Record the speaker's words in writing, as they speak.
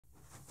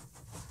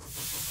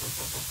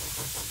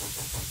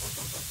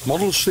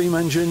Model steam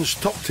engines,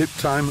 top tip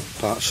time,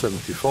 part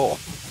 74.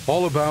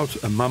 All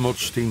about a Mammoth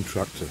steam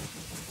tractor.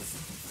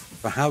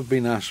 I have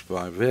been asked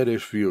by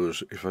various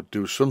viewers if I'd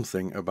do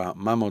something about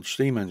Mammoth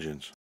steam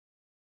engines.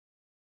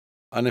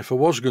 And if I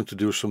was going to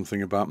do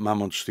something about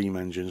Mammoth steam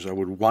engines, I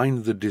would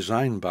wind the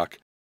design back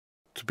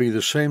to be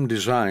the same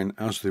design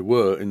as they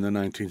were in the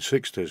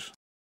 1960s.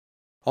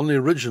 On the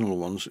original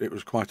ones, it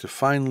was quite a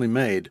finely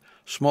made,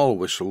 small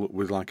whistle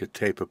with like a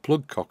taper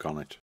plug cock on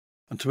it.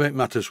 And to make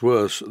matters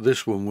worse,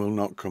 this one will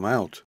not come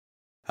out,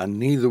 and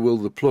neither will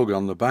the plug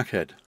on the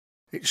backhead.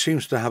 It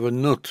seems to have a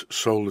nut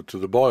soldered to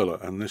the boiler,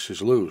 and this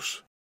is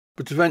loose.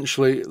 But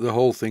eventually the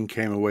whole thing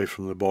came away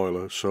from the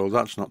boiler, so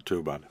that's not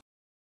too bad.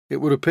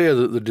 It would appear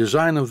that the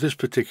design of this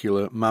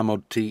particular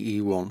Mammoth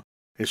TE1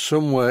 is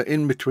somewhere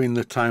in between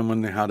the time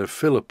when they had a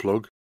filler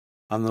plug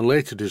and the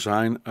later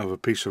design of a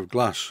piece of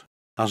glass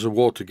as a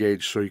water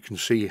gauge, so you can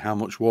see how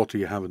much water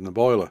you have in the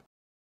boiler.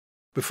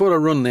 Before I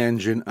run the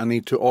engine, I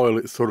need to oil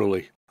it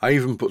thoroughly. I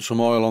even put some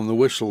oil on the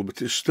whistle,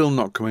 but it's still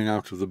not coming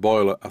out of the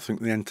boiler. I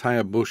think the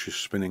entire bush is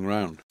spinning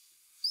round.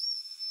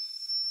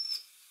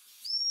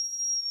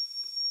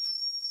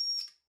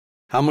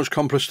 How much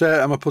compressed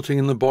air am I putting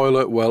in the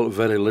boiler? Well,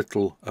 very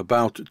little,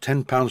 about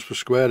 10 pounds per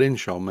square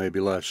inch or maybe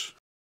less.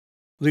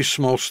 These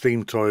small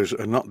steam toys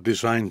are not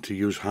designed to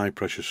use high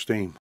pressure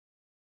steam.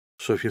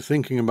 So if you're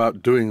thinking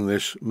about doing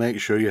this,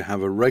 make sure you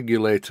have a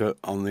regulator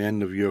on the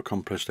end of your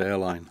compressed air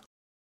line.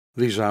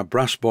 These are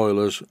brass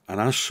boilers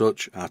and as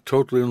such are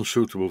totally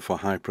unsuitable for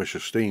high pressure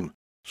steam.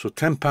 So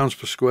 10 pounds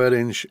per square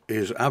inch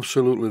is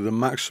absolutely the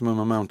maximum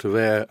amount of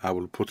air I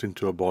will put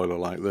into a boiler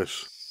like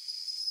this.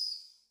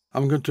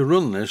 I'm going to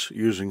run this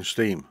using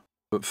steam,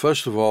 but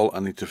first of all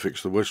I need to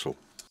fix the whistle.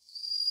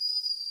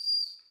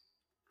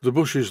 The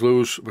bush is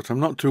loose, but I'm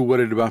not too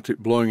worried about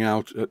it blowing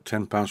out at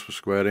 10 pounds per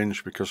square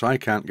inch because I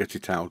can't get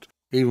it out,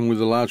 even with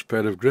a large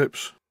pair of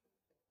grips.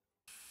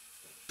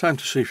 Time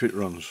to see if it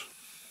runs.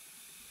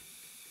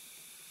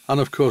 And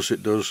of course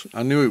it does.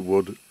 I knew it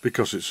would,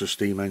 because it's a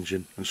steam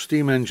engine, and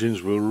steam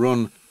engines will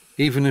run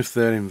even if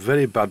they're in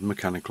very bad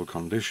mechanical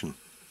condition.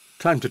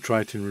 Time to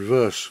try it in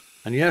reverse,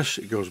 and yes,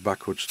 it goes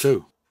backwards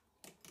too.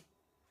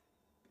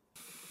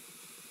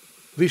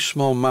 These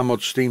small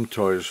Mammoth steam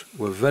toys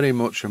were very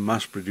much a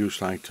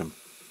mass-produced item.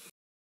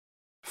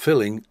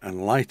 Filling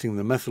and lighting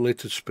the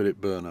methylated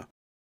spirit burner.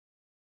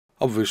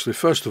 Obviously,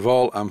 first of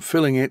all, I'm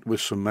filling it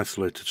with some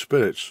methylated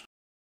spirits.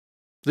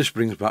 This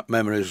brings back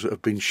memories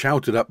of being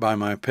shouted at by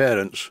my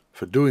parents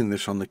for doing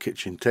this on the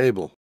kitchen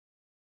table.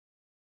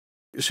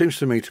 It seems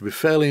to me to be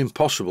fairly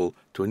impossible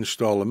to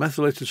install a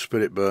methylated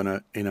spirit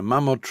burner in a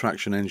Mammoth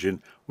traction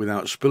engine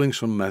without spilling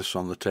some meths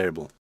on the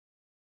table.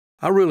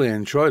 I really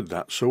enjoyed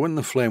that, so when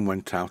the flame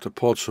went out I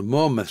poured some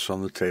more meths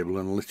on the table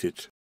and lit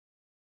it.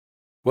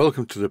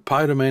 Welcome to the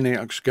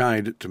Pyromaniac's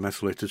Guide to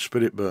Methylated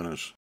Spirit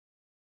Burners.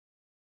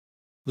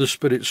 The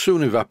spirit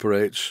soon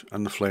evaporates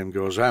and the flame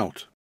goes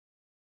out.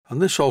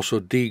 And this also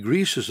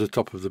degreases the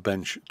top of the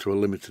bench to a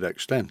limited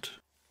extent.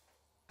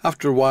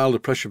 After a while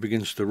the pressure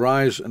begins to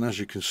rise, and as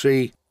you can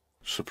see,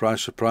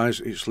 surprise surprise,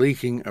 it's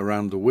leaking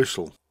around the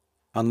whistle.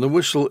 And the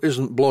whistle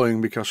isn't blowing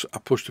because I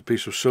pushed a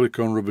piece of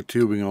silicone rubber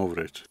tubing over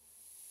it.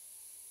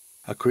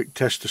 A quick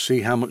test to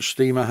see how much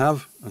steam I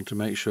have and to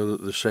make sure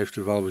that the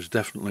safety valve is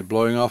definitely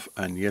blowing off,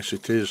 and yes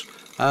it is,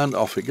 and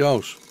off it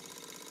goes.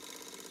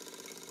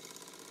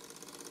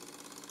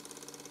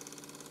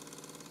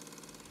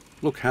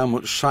 Look how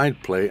much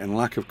side play and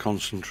lack of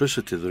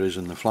concentricity there is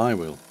in the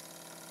flywheel.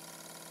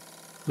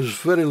 There's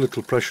very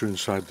little pressure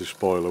inside this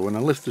boiler. When I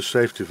lift the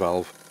safety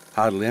valve,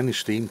 hardly any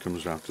steam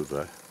comes out of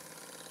there.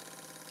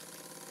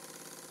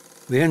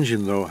 The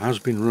engine though has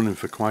been running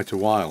for quite a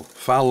while,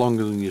 far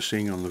longer than you're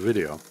seeing on the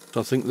video,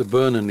 so I think the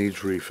burner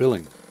needs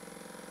refilling.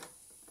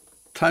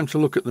 Time to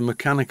look at the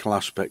mechanical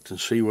aspect and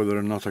see whether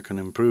or not I can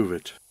improve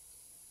it.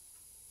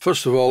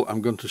 First of all,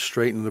 I'm going to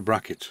straighten the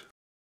bracket.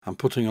 I'm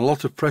putting a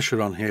lot of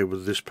pressure on here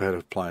with this pair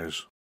of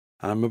pliers,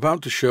 and I'm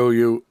about to show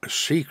you a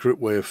secret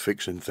way of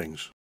fixing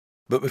things.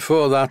 But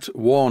before that,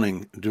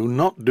 warning, do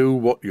not do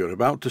what you're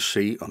about to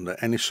see under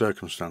any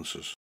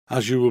circumstances,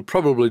 as you will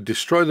probably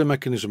destroy the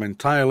mechanism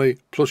entirely,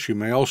 plus you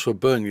may also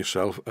burn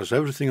yourself as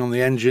everything on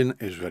the engine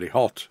is very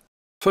hot.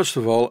 First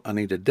of all, I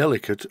need a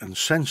delicate and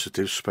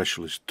sensitive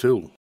specialist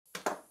tool.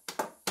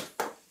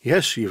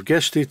 Yes, you've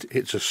guessed it,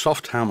 it's a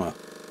soft hammer.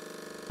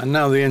 And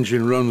now the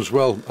engine runs,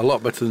 well, a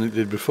lot better than it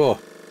did before.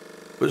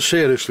 But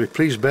seriously,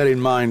 please bear in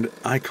mind,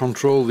 I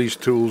control these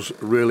tools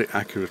really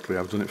accurately.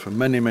 I've done it for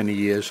many, many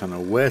years. I know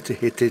where to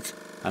hit it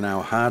and how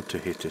hard to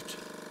hit it.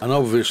 And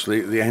obviously,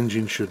 the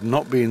engine should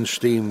not be in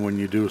steam when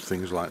you do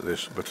things like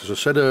this. But as I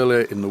said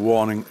earlier in the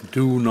warning,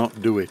 do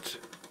not do it.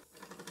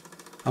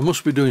 I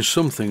must be doing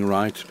something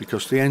right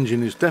because the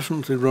engine is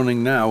definitely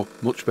running now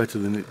much better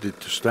than it did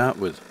to start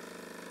with.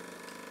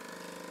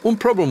 One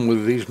problem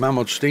with these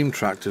Mammoth steam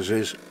tractors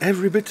is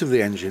every bit of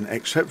the engine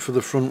except for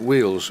the front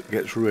wheels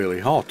gets really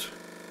hot.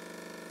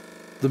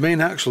 The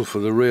main axle for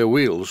the rear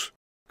wheels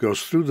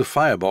goes through the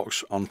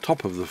firebox on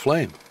top of the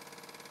flame.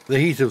 The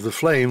heat of the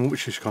flame,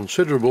 which is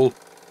considerable,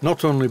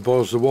 not only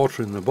boils the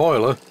water in the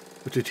boiler,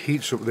 but it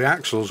heats up the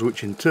axles,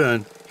 which in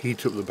turn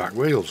heat up the back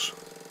wheels.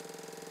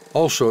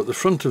 Also at the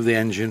front of the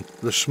engine,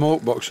 the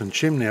smoke box and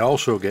chimney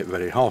also get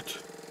very hot.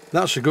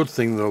 That's a good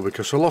thing though,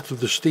 because a lot of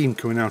the steam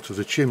coming out of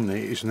the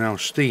chimney is now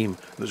steam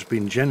that's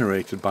been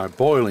generated by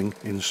boiling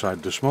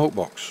inside the smoke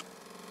box.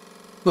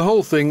 The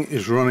whole thing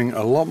is running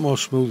a lot more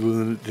smoothly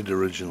than it did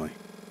originally.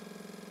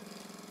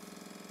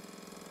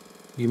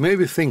 You may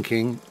be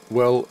thinking,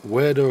 well,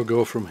 where do I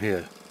go from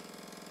here?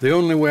 The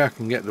only way I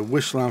can get the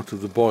whistle out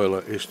of the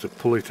boiler is to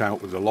pull it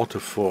out with a lot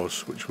of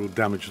force, which will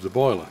damage the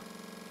boiler.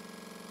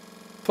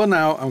 For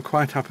now, I'm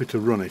quite happy to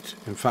run it.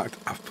 In fact,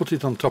 I've put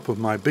it on top of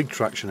my big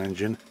traction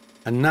engine,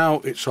 and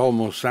now it's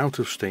almost out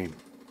of steam.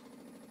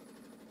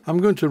 I'm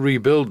going to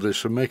rebuild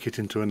this and make it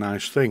into a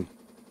nice thing.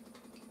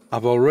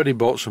 I've already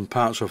bought some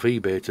parts off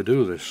eBay to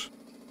do this.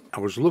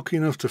 I was lucky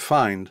enough to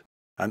find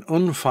an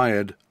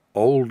unfired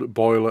old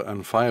boiler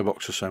and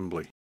firebox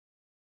assembly.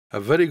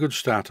 A very good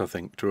start, I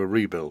think, to a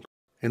rebuild.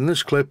 In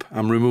this clip,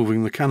 I'm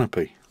removing the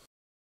canopy.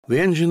 The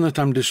engine that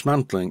I'm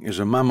dismantling is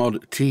a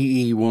Mamod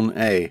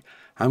TE1A.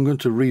 I'm going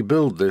to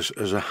rebuild this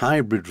as a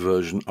hybrid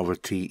version of a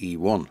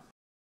TE1.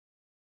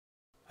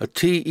 A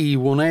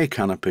TE1A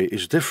canopy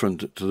is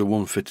different to the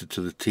one fitted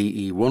to the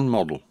TE1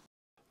 model.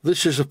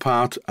 This is a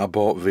part I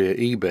bought via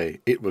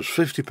eBay. It was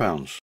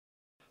 £50.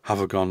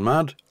 Have I gone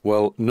mad?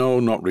 Well, no,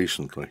 not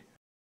recently.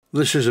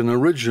 This is an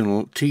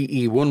original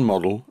TE1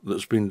 model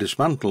that's been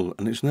dismantled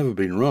and it's never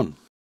been run.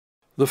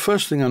 The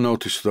first thing I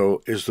noticed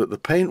though is that the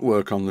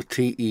paintwork on the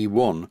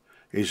TE1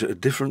 is a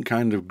different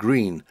kind of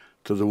green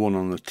to the one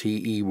on the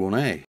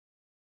TE1A.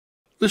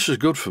 This is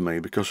good for me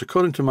because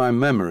according to my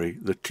memory,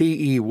 the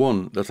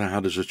TE1 that I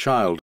had as a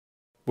child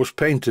was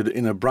painted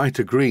in a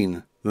brighter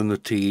green than the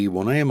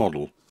TE1A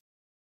model.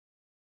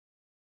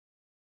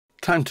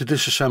 Time to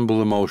disassemble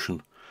the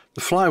motion.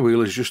 The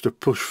flywheel is just a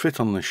push fit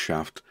on this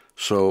shaft,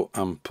 so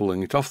I'm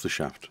pulling it off the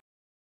shaft.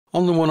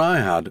 On the one I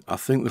had, I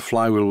think the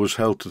flywheel was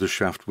held to the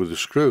shaft with a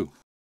screw.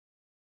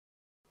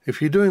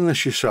 If you're doing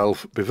this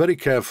yourself, be very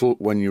careful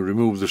when you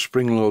remove the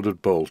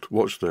spring-loaded bolt.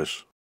 Watch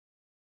this.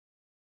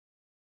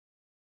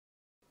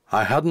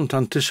 I hadn't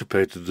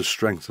anticipated the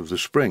strength of the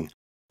spring,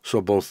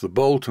 so both the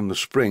bolt and the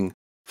spring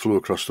flew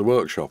across the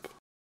workshop.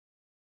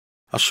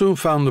 I soon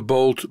found the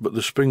bolt, but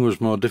the spring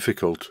was more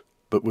difficult,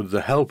 but with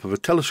the help of a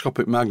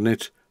telescopic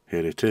magnet,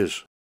 here it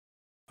is.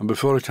 And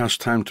before it has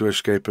time to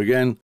escape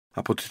again,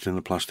 I put it in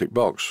a plastic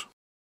box.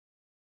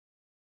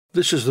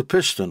 This is the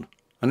piston,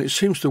 and it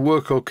seems to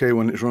work okay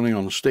when it's running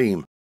on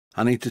steam.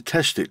 I need to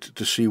test it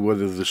to see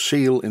whether the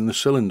seal in the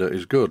cylinder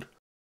is good.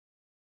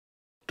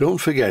 Don't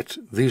forget,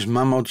 these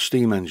Mamod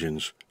steam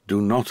engines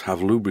do not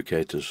have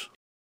lubricators.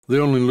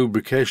 The only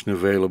lubrication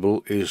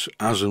available is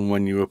as and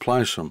when you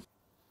apply some.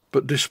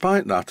 But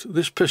despite that,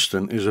 this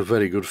piston is a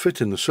very good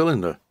fit in the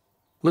cylinder.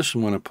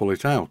 Listen when I pull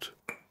it out.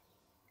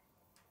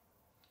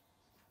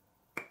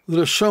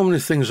 There are so many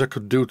things I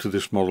could do to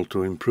this model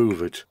to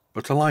improve it,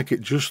 but I like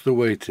it just the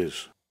way it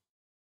is.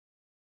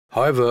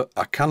 However,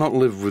 I cannot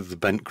live with the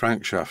bent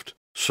crankshaft,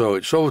 so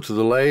it's over to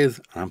the lathe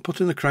and I'm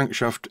putting the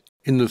crankshaft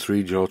in the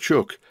 3-jaw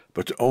chuck,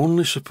 but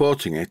only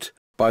supporting it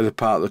by the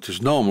part that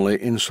is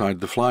normally inside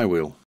the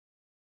flywheel,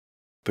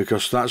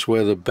 because that's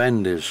where the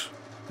bend is.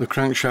 The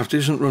crankshaft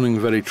isn't running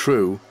very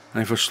true,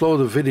 and if I slow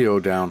the video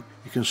down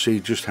you can see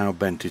just how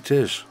bent it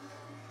is.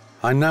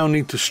 I now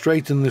need to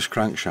straighten this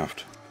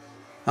crankshaft.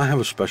 I have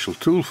a special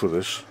tool for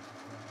this,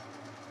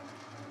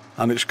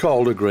 and it's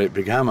called a great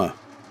big hammer.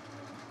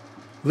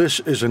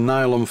 This is a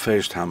nylon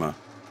faced hammer,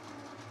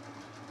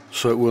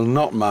 so it will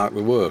not mark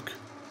the work,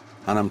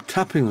 and I'm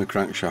tapping the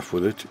crankshaft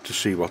with it to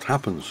see what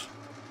happens.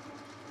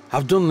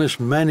 I've done this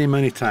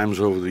many times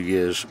over the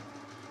years,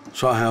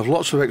 so I have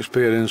lots of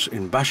experience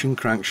in bashing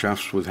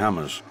crankshafts with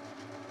hammers.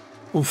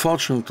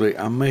 Unfortunately,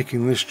 I'm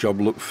making this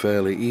job look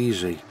fairly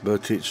easy,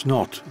 but it's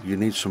not. You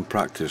need some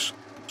practice.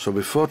 So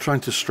before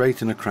trying to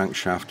straighten a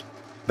crankshaft,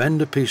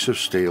 bend a piece of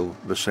steel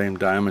the same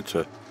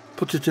diameter,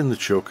 put it in the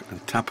chuck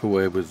and tap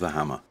away with the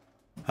hammer.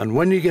 And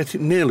when you get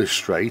it nearly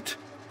straight,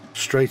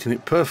 straighten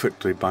it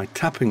perfectly by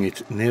tapping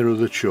it nearer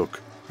the chuck.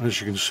 And as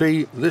you can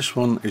see, this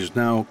one is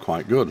now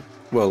quite good.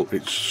 Well,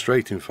 it's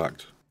straight in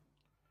fact.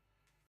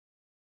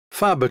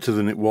 Far better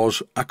than it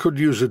was. I could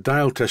use a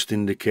dial test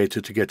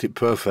indicator to get it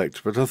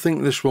perfect, but I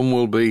think this one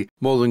will be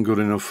more than good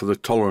enough for the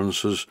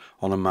tolerances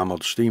on a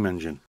Mamod steam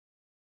engine.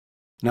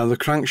 Now the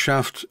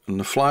crankshaft and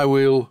the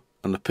flywheel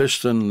and the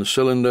piston and the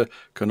cylinder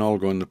can all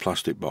go in the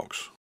plastic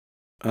box.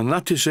 And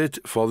that is it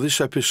for this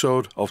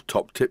episode of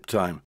Top Tip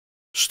Time.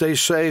 Stay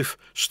safe,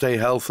 stay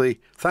healthy,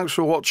 thanks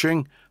for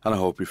watching, and I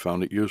hope you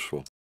found it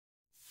useful.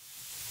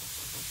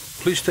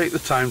 Please take the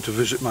time to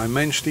visit my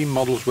Mainsteam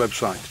Models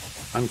website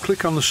and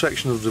click on the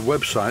section of the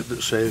website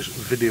that says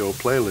Video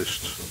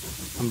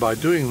Playlists. And by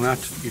doing that,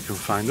 you can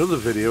find other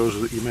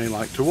videos that you may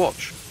like to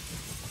watch.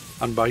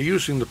 And by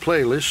using the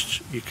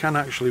playlists, you can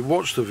actually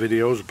watch the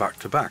videos back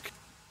to back.